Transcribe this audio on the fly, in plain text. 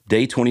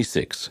Day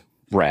 26,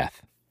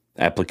 Wrath.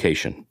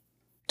 Application.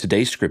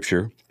 Today's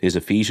scripture is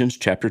Ephesians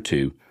chapter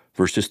 2,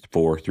 verses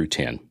 4 through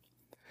 10.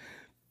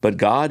 But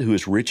God, who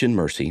is rich in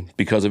mercy,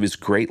 because of his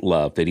great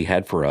love that he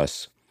had for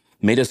us,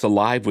 made us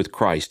alive with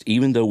Christ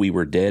even though we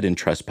were dead in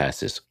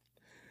trespasses.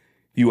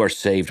 You are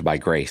saved by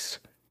grace.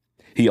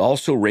 He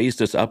also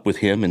raised us up with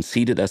him and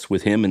seated us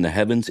with him in the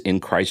heavens in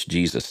Christ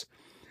Jesus,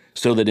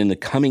 so that in the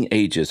coming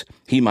ages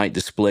he might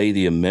display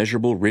the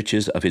immeasurable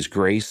riches of his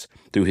grace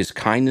through his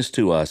kindness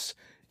to us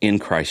in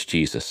Christ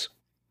Jesus.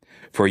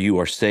 For you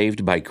are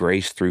saved by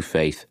grace through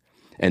faith,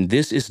 and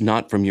this is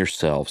not from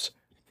yourselves.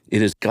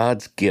 It is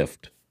God's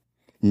gift,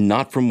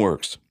 not from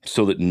works,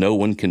 so that no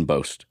one can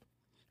boast.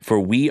 For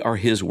we are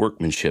his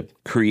workmanship,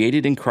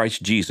 created in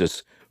Christ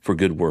Jesus for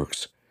good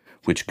works,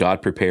 which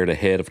God prepared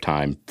ahead of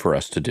time for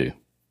us to do.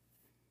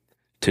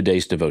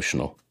 Today's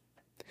devotional.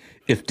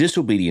 If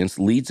disobedience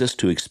leads us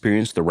to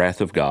experience the wrath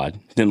of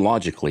God, then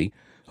logically,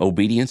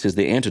 obedience is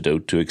the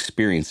antidote to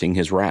experiencing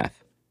his wrath.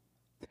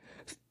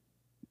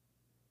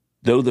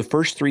 Though the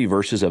first 3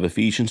 verses of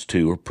Ephesians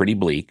 2 are pretty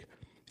bleak,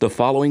 the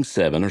following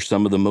 7 are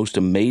some of the most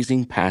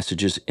amazing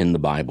passages in the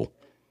Bible.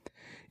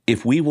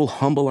 If we will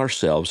humble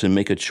ourselves and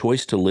make a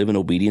choice to live in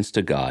obedience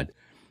to God,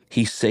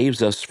 he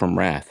saves us from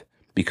wrath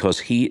because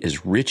he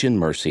is rich in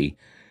mercy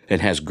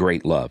and has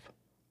great love.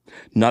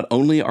 Not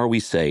only are we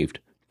saved,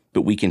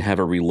 but we can have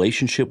a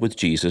relationship with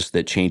Jesus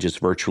that changes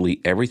virtually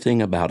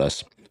everything about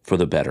us for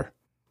the better.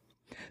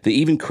 The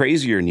even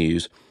crazier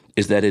news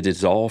is that it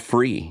is all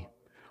free.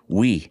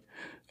 We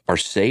are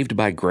saved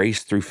by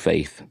grace through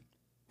faith.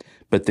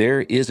 But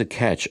there is a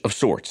catch of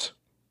sorts.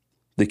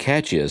 The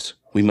catch is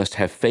we must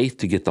have faith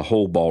to get the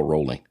whole ball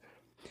rolling.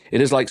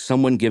 It is like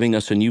someone giving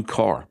us a new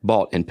car,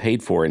 bought and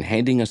paid for, and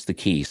handing us the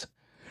keys.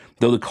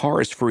 Though the car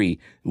is free,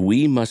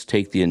 we must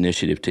take the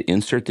initiative to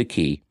insert the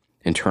key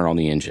and turn on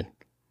the engine.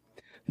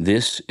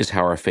 This is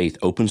how our faith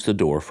opens the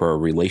door for a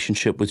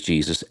relationship with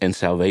Jesus and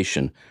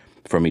salvation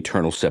from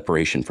eternal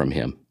separation from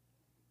him.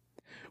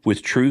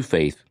 With true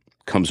faith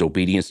comes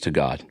obedience to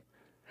God.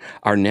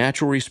 Our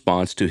natural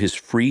response to his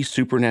free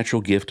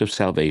supernatural gift of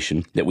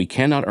salvation that we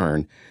cannot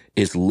earn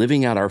is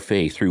living out our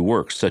faith through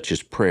works such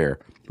as prayer,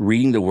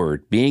 reading the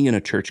word, being in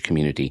a church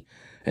community,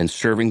 and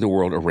serving the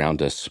world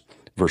around us.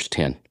 Verse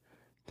 10.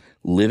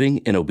 Living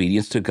in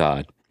obedience to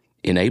God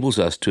enables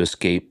us to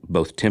escape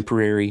both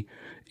temporary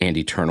and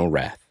eternal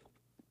wrath.